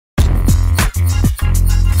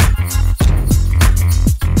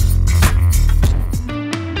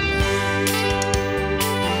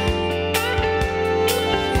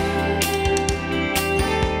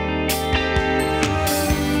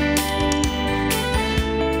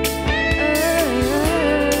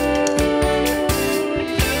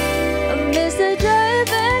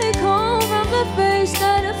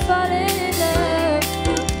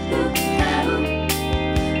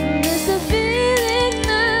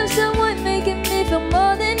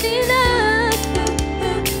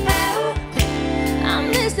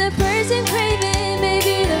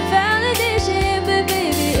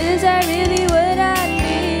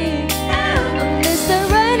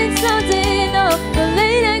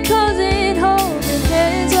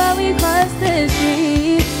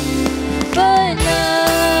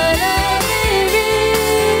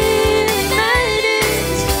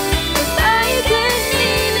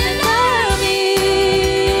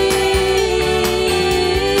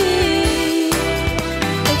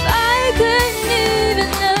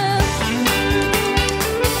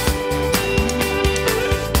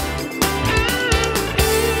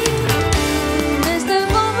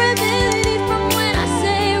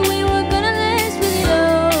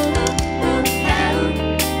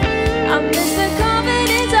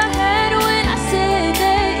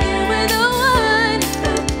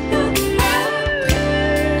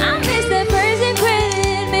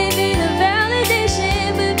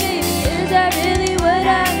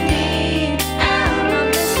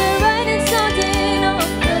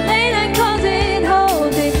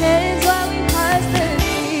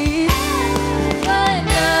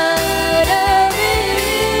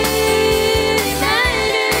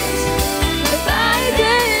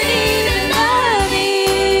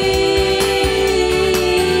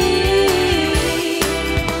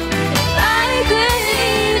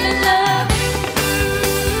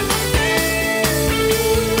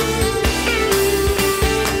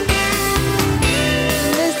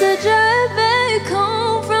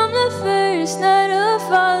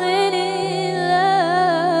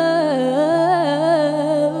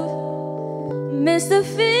Miss the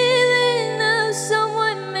feeling of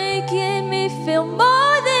someone making me feel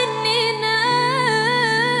more than enough.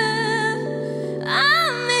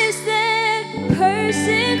 I miss that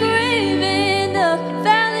person craving the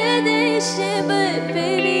validation, but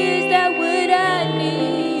baby, is that what I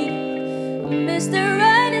need? Miss the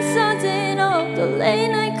writing songs and all the late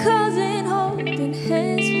night calls and holding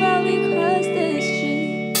hands while we cross the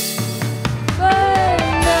street. But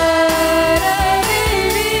none of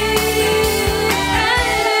it really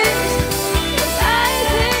matters, 'cause I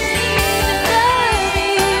couldn't even love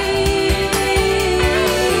you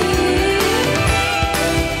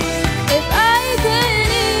if I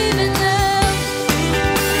couldn't even love.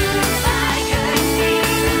 If I couldn't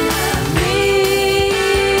even love me.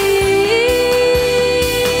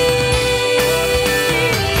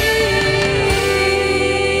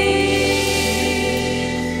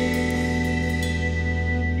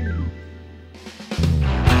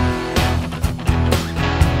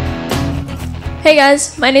 Hey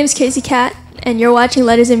guys, my name is Kaye Sicatt, and you're watching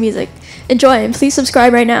Letters and Music. Enjoy, and please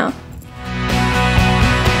subscribe right now.